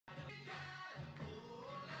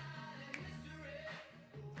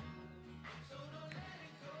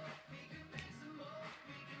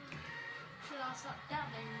stop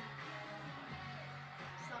doubting.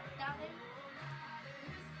 Stop doubting.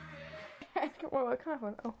 Well, what kind of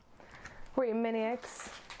one? Oh, we're eating mini eggs.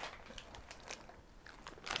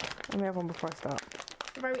 Let me have one before I start.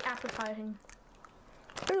 Very appetizing.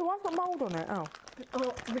 Ooh, why's got mould on it? Oh.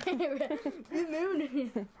 Oh,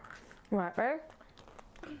 Right, ready?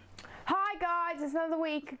 Hi guys, it's another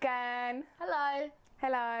week again. Hello.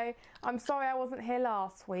 Hello. I'm sorry I wasn't here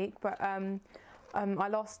last week, but I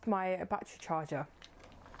lost my battery charger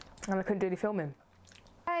and I couldn't do any filming.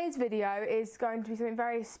 Today's video is going to be something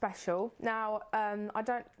very special. Now, I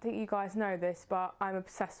don't think you guys know this, but I'm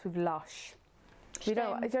obsessed with Lush. If you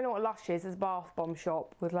don't know what Lush is, it's a bath bomb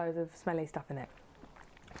shop with loads of smelly stuff in it.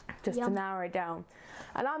 Just to narrow it down.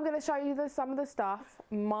 And I'm going to show you some of the stuff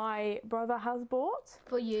my brother has bought.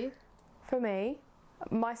 For you. For me,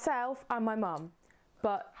 myself and my mum.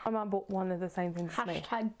 But my mum bought one of the same things as me.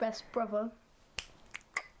 Hashtag best brother.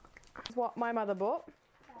 That's what my mother bought.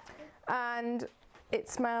 And it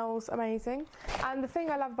smells amazing. And the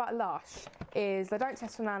thing I love about Lush is they don't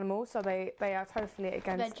test on animals, so they are totally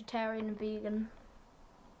against... Vegetarian and vegan.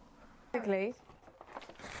 Basically,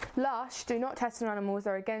 Lush do not test on animals.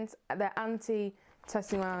 They're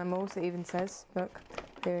anti-testing on animals. It even says, look,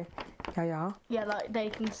 here, yeah. Yeah, like they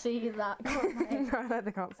can see that. No,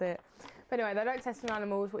 they can't see it. But anyway, they don't test on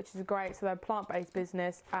animals, which is great. So they're a plant-based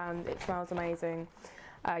business, and it smells amazing.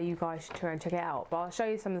 You guys should try and check it out. But I'll show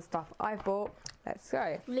you some of the stuff I've bought. Let's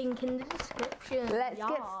go. Link in the description. Let's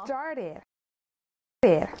get started.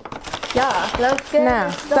 Yeah, let's get now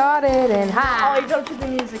started in high. Oh, you don't put the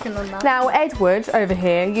music in on that. Now Edward over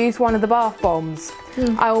here used one of the bath bombs.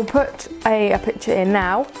 I will put a picture in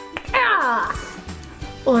now. Ah!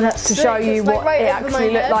 Oh, that's to show you like what right it actually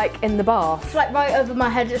looked like in the bath. It's like right over my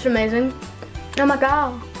head. It's amazing. Oh my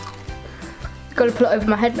god! Got to put it over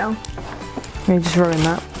my head now. You just ruined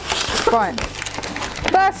that. Right.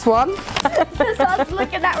 First one. So I was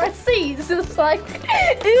looking at receipts. It's like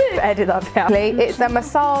edit that out. It's a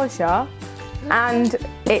massager, and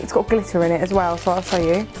it's got glitter in it as well. So I'll show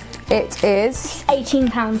you. It is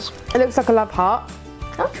 £18. It looks like a love heart.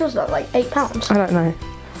 How much was that? Like £8? I don't know.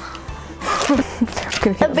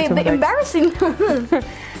 That'd be a bit embarrassing.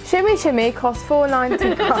 Shimmy Shimmy costs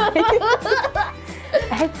 $4.95.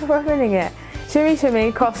 Head's ruining it. Shimmy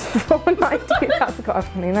Shimmy costs $4.95. That's got a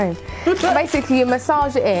funny name. Basically, you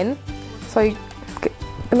massage it in. So,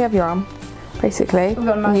 let me have your arm. Basically,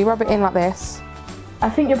 and you rub it in like this. I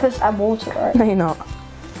think you're supposed to add water, right? No, you're not.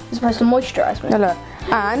 You're supposed to moisturise me. No, look,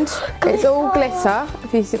 and it's all glitter.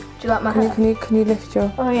 If you see, do you like my hair? Can you lift your?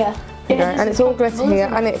 Oh yeah. And it's all glitter here,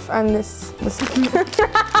 and this.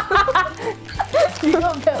 You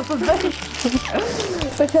got a bit of a face.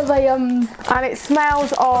 Because and it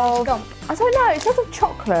smells of. I don't know. It smells of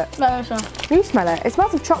chocolate. No, it's not. You smell it. It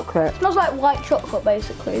smells of chocolate. It smells like white chocolate,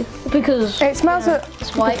 basically. Because it smells of.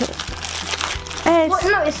 It's white. What?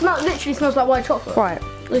 No, it literally smells like white chocolate. Right.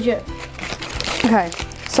 Legit. Okay.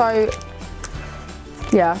 So.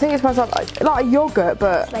 Yeah, I think it smells like a yogurt,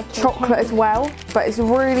 but like chocolate as well. But it's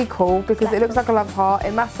really cool because it looks like a love heart.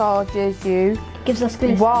 It massages you. Gives us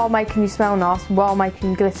glitter. While making you smell nice, while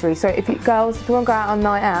making glittery. So if you girls, if you want to go out on a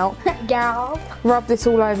night out, rub this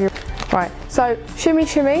all over your. Right. So Shimmy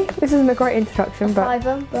Shimmy. This isn't a great introduction, but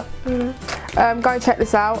go and check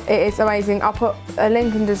this out. It is amazing. I'll put a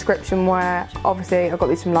link in the description where obviously I got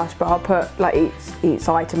these from Lush, but I'll put like each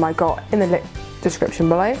item I got in the description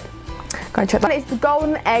below. Go and check that. It's the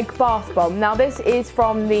Golden Egg Bath Bomb. Now this is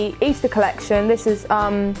from the Easter collection. This is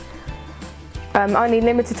only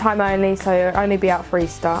limited time only, so it'll only be out for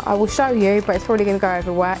Easter. I will show you, but it's probably going to go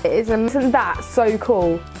everywhere. Isn't that so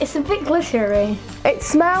cool? It's a bit glittery. It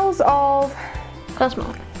smells of... Can I smell?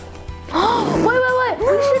 Wait. We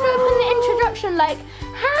should open the introduction like,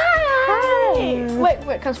 hi. Wait,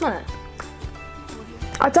 can I smell it?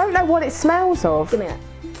 I don't know what it smells of. Give me that.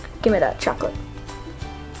 Give me that chocolate.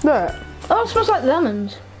 Look. Oh, it smells like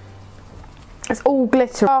lemons. It's all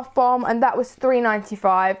glitter. Bath bomb, and that was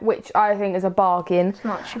 $3.95, which I think is a bargain. It's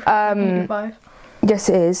not. Yes,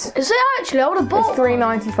 it is. Is it actually? I would have bought. It's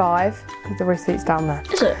 $3.95 because the receipt's down there.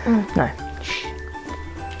 Is it? No.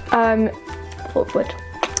 Awkward.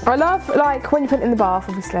 I love like when you put it in the bath.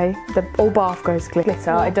 Obviously, all bath goes glitter.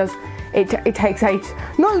 Yeah. It does. It takes age.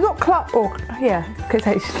 No, not club. Or yeah, it takes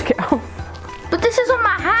ages to get off. But this is on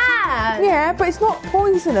my hand! Yeah, but it's not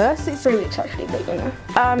poisonous. It's 3 weeks actually, but you know.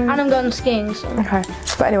 And I'm going skiing, so. Okay,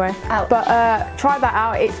 but anyway. Ouch. But try that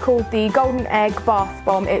out. It's called the Golden Egg Bath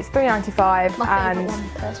Bomb. It's $3.95 and one,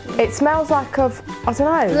 personally. It smells like I don't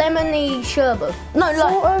know. Lemony sherbet. No,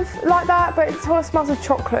 sort of like that, but it sort of smells of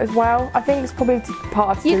chocolate as well. I think it's probably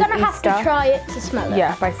part of You're going to have to try it to smell it.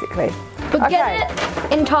 Yeah, basically. But get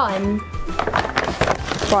it in time.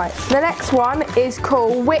 Right, the next one is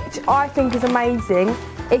called, which I think is amazing.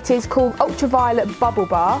 It is called Ultraviolet Bubble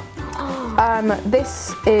Bar.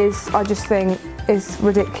 This is, I just think, is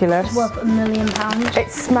ridiculous. It's worth £1 million. It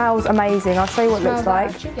smells amazing. I'll show you what it looks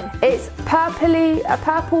like. It's a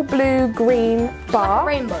purple, blue, green bar. Like a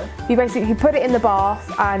rainbow. You basically put it in the bath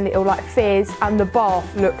and it'll like fizz, and the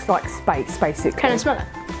bath looks like space, basically. Can I smell it?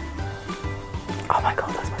 Oh my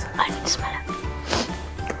god, that smells so nice. I need to smell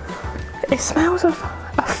it. It smells of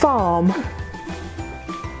a farm.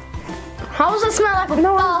 How does it smell like a farm?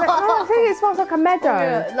 No, I think it smells like a meadow.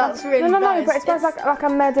 Yeah, that's really No, nice. but it smells like a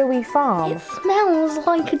meadowy farm. It smells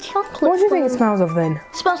like a chocolate. What do you think it smells of then?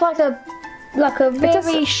 It smells like a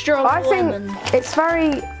very strong lemon. I think it's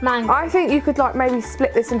very mango. I think you could like maybe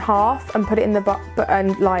split this in half and put it in the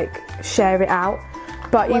and like share it out.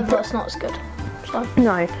 But that's not as good. So.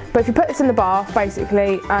 No, but if you put this in the bath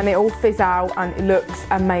basically and it all fizz out and it looks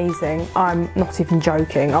amazing, I'm not even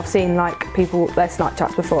joking. I've seen like people, their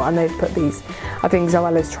Snapchats before and they've put these. I think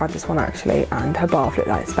Zoella's tried this one actually and her bath looked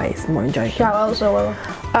like space. I'm not even joking. Shout out Zoella.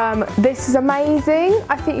 This is amazing.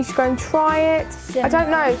 I think you should go and try it. Yeah. I don't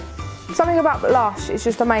know. Something about Lush, it's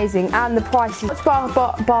just amazing, and the price is bar is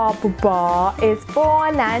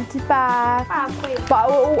 $4.95. But I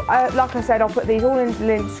will, like I said, I'll put these all in the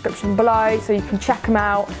link description below so you can check them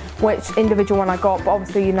out, which individual one I got. But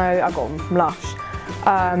obviously, you know, I got them from Lush.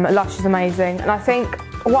 Lush is amazing, and I think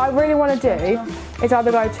what I really want to do is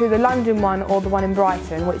either go to the London one or the one in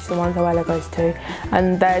Brighton, which is the one Zoella goes to,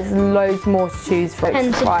 and there's loads more to choose from.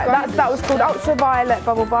 Right, that was called Ultraviolet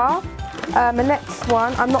Bubble Bar. The next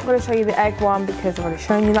one, I'm not going to show you the egg one because I've already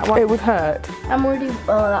shown you that one. It would hurt. I'm already.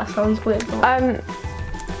 Oh, that sounds weird.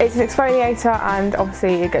 It's an exfoliator and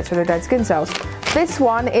obviously it gets rid of dead skin cells. This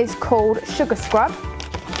one is called Sugar Scrub.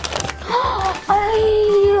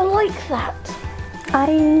 I like that. I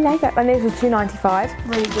like that. And this was $2.95.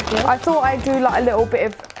 Really good deal. I thought I'd do like a little bit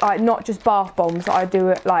of like not just bath bombs. I'd do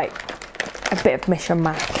it like a bit of mish and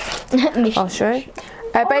mash. I'll show you.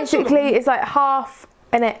 Basically, it's like half.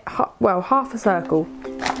 And it, well, half a circle.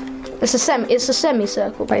 It's a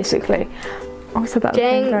semicircle, basically. I said that.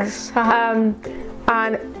 Jinx.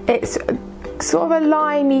 And it's sort of a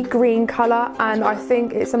limey green colour, and I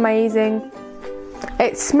think it's amazing.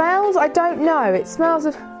 It smells. I don't know. It smells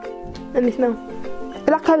of. Let me smell.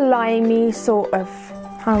 Like a limey sort of.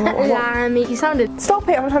 Limey. You sounded. Stop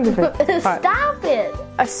it! I'm trying to think. Stop it.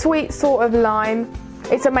 A sweet sort of lime.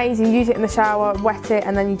 It's amazing. You use it in the shower, wet it,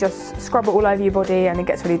 and then you just scrub it all over your body and it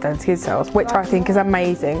gets rid of dead skin cells, which I think is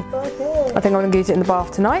amazing. I think I'm going to use it in the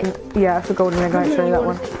bath tonight. Yeah, for golden egg, I'll show you that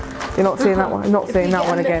one. You're not seeing that one. I'm not seeing that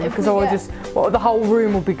one again because the whole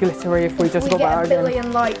room will be glittery if we just got that again. If we get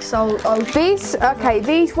 1 billion likes, I'll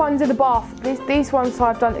these ones are the bath. These ones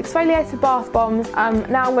I've done exfoliated bath bombs.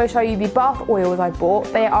 Now I'm going to show you the bath oils I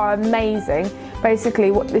bought. They are amazing.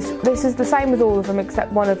 Basically, what this is the same with all of them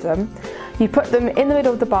except one of them. You put them in the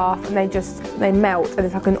middle of the bath and they melt and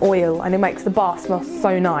it's like an oil and it makes the bath smell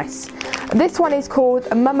so nice. This one is called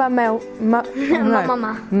Melting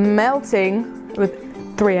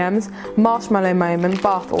with 3 M's Marshmallow Moment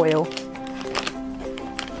Bath Oil.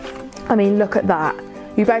 I mean, look at that.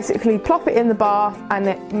 You basically plop it in the bath and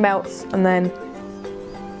it melts and then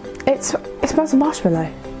it smells of marshmallow.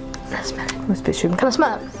 Let's smell it. Can I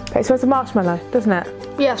smell it? It smells of marshmallow, doesn't it?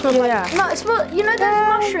 Yeah, it smells like. No, it smells. You know those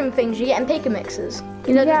mushroom things you get in pick mixes.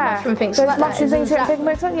 You know those mushroom things. Those mushroom things you get in pick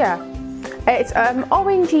mixes. Yeah. It's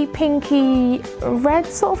orangey, pinky, red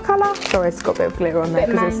sort of colour. Sorry, it's got a bit of glitter on there.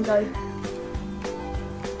 Bit mango.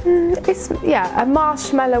 It's a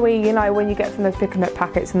marshmallowy. You know when you get from those pick and mix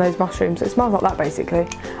packets and those mushrooms. It smells like that basically.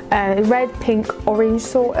 Red, pink, orange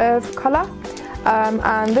sort of colour.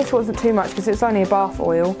 And this wasn't too much because it's only a bath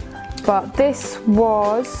oil. But this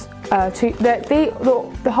was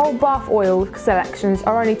the whole bath oil selections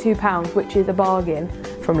are only £2, which is a bargain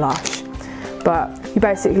from Lush. But you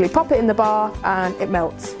basically pop it in the bath and it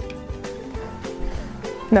melts.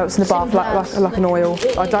 Melts in the bath like an oil.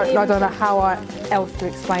 I don't know how else to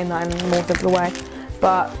explain that in a more simple way.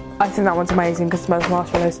 But I think that one's amazing because it smells of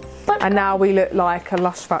marshmallows. And now we look like a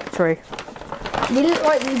Lush factory. We look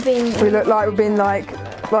like we've been. We look like we've been like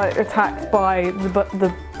attacked by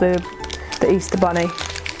the Easter Bunny.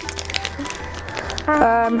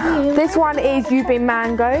 This one is You've Been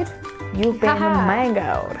Mangoed. You've been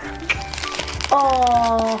mangoed.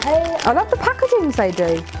 Oh, hey. I love the packagings they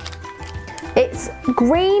do. It's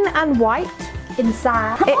green and white.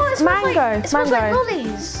 Inside. It's mango. It smells like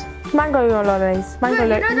lollies. Mango your lollies. Mango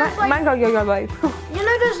your lollies. You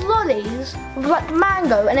know those lollies with like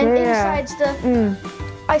mango and then inside's the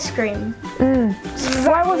ice cream.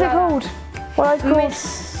 Why was it called? What are they called?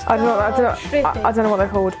 I don't know what they're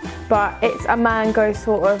called, but it's a mango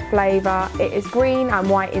sort of flavour. It is green and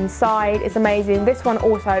white inside. It's amazing. This one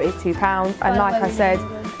also is £2, and like I said,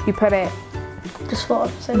 you put it. Just thought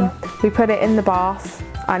I'd say that. We put it in the bath,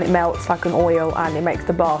 and it melts like an oil, and it makes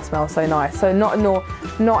the bath smell so nice. So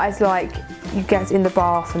not as like you get in the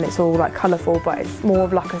bath and it's all like colourful, but it's more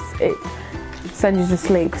of like it sends you to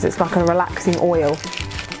sleep because it's like a relaxing oil.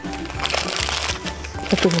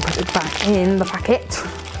 If we can put it back in the packet.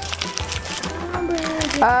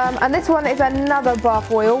 And this one is another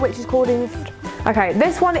bath oil, which is called okay,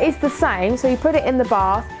 this one is the same, so you put it in the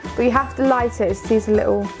bath, but you have to light it. There's a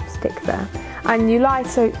little stick there. And you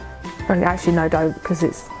light it, actually no, don't, because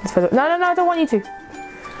it's for the, no, I don't want you to.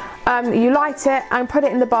 You light it and put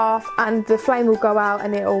it in the bath, and the flame will go out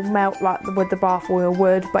and it'll melt like with the bath oil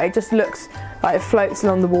would, but it just looks like it floats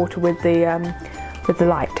along the water with the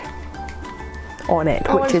light on it,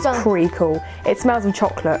 which is pretty cool. It smells of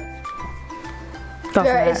chocolate.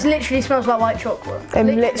 Yeah, it literally smells like white chocolate. It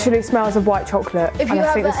literally smells of white chocolate, and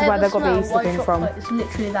I think this is where they got the Easter thing from. It's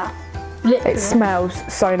literally that. Literally. It smells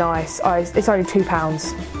so nice. It's only £2.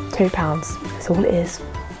 £2. That's all it is.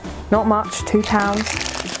 Not much. £2. £2.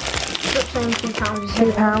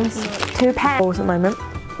 £2 at the moment.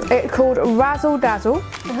 It's called Razzle Dazzle.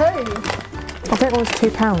 Oh. I think it was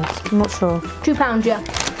 £2. I'm not sure. £2, yeah.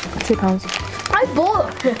 £2. I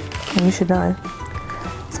bought it. You should know.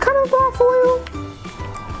 It's kind of bath oil.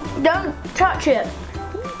 Don't touch it.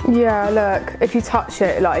 Yeah, look. If you touch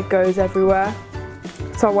it, like it goes everywhere.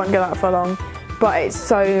 So I won't get that for long. But it's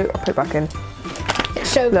so. I'll put it back in. It's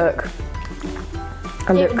so. Look.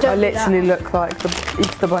 I literally look like the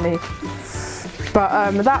Easter bunny.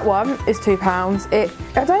 But that one is £2. It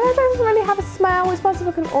doesn't really have a smell. It smells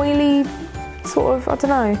like an oily sort of. I don't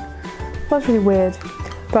know. It smells really weird.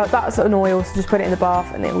 But that's an oil, so just put it in the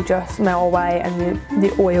bath and it will just melt away, and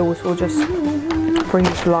the oils will just bring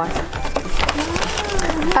you to life.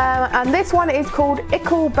 And this one is called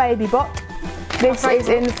Ickle Baby Bot. This is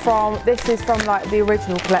from like the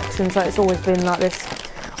original collection, so it's always been like this.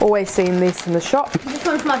 Always seen this in the shop. This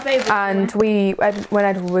one's my favourite. And when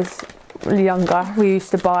Edward was younger, we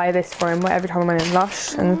used to buy this for him every time I went in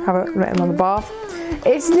Lush and let him on the bath.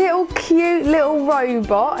 It's a little cute little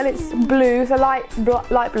robot, and it's blue, so light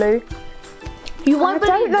blue. You won't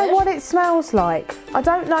believe I don't know what it smells like. I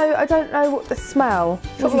don't know what the smell.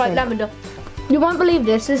 Sort of like lavender. You won't believe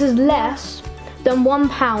this. This is less than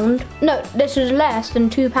 £1. No, this is less than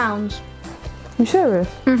 £2. You serious?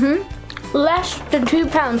 Less than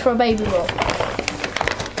 £2 for a baby bot.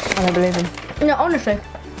 I don't believe him. No, honestly.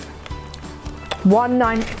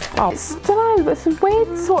 $1.9. Oh, I don't know, but it's a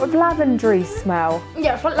weird sort of lavendery smell.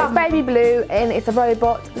 Yeah, it's like lavender. It's baby blue, and it's a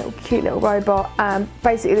robot, cute little robot.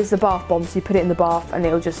 Basically, this is a bath bomb, so you put it in the bath, and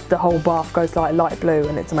the whole bath goes like light blue,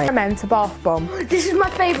 and it's amazing. I meant a bath bomb. This is my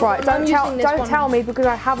favourite. Right, don't tell me, because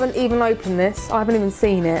I haven't even opened this. I haven't even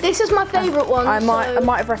seen it. This is my favourite one. I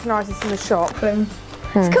might have recognised this in the shop.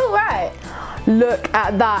 It's cool, right? Look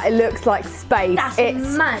at that! It looks like space.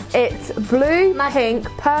 It's magic. It's blue, pink,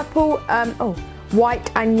 purple,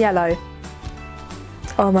 white and yellow.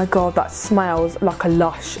 Oh my god, that smells like a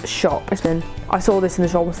Lush shop. I saw this in the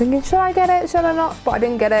shop. I was thinking, should I get it? Should I not? But I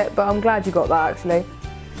didn't get it. But I'm glad you got that actually,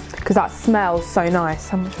 because that smells so nice.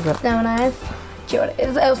 How much is it? So nice. Do you know what it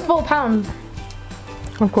is? It was £4.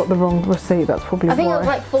 I've got the wrong receipt. That's probably why. I think it was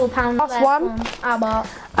like £4. Last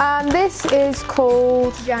one. And this is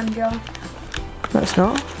called Jam. No, it's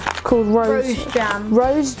not. It's called Rose Jam.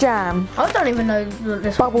 Rose Jam. I don't even know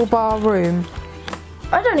this one. Bubble Bar Room.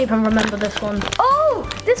 I don't even remember this one. Oh,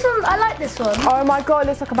 this one, I like this one. Oh my god, it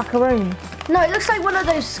looks like a macaroon. No, it looks like one of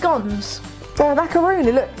those scones. Oh, a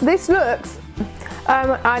macaroon. This looks,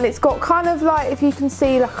 and it's got kind of like, if you can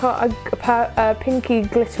see, like a pinky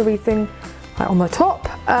glittery thing like on the top.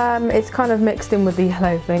 It's kind of mixed in with the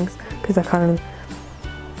yellow things, because they're kind of.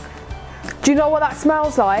 Do you know what that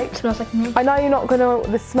smells like? It smells like me. I know you're not going to know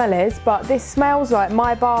what the smell is, but this smells like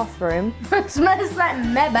my bathroom. It smells like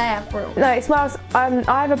my bathroom. No, it smells, I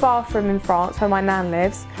have a bathroom in France where my nan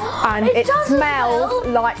lives, and it smells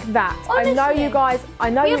like that. Honestly, I know you guys, we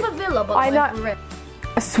have a villa, but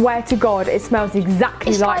I swear to God, it smells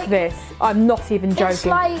exactly like this. I'm not even joking. It's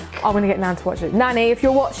like... I'm going to get Nan to watch it. Nanny, if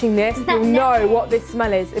you're watching this, you'll know what this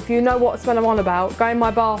smell is. If you know what smell I'm on about, go in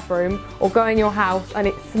my bathroom or go in your house, and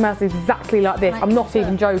it smells exactly like this. I'm not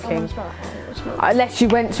even joking. Unless you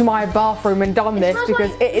went to my bathroom and done this,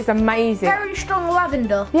 because it is amazing. Very strong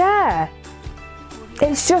lavender. Yeah.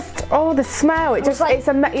 It's just, the smell. It just, it's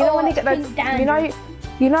a, you know when you get those,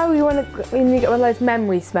 you know when you get one of those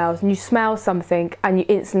memory smells and you smell something and you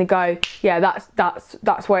instantly go, yeah,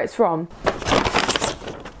 that's where it's from.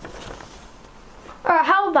 Alright,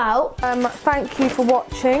 how about... Thank you for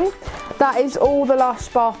watching. That is all the Lush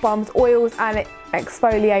bath bombs, oils and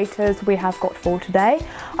exfoliators we have got for today.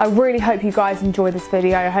 I really hope you guys enjoyed this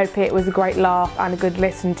video. I hope it was a great laugh and a good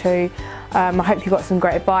listen to. I hope you got some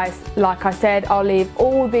great advice. Like I said, I'll leave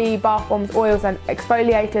all the bath bombs, oils and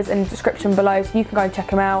exfoliators in the description below, so you can go and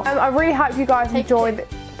check them out. I really hope you guys enjoyed.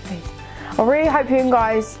 Please. I really hope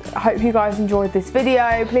you guys enjoyed this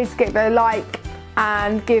video. Please give it a like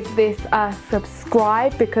and give this a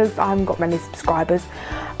subscribe, because I haven't got many subscribers.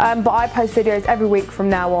 But I post videos every week from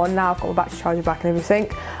now on. Now I've got my battery charger back and everything.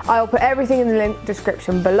 I'll put everything in the link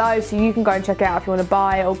description below, so you can go and check it out if you want to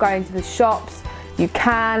buy it, or go into the shops. You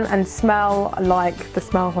can, and smell like the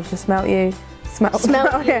smell. I've just smelt you. Smelt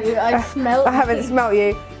you. I haven't smelt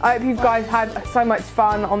you. I hope you guys had so much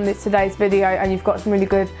fun on today's video, and you've got some really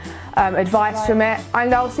good advice from it.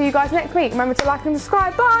 And I'll see you guys next week. Remember to like and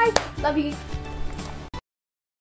subscribe. Bye. Love you.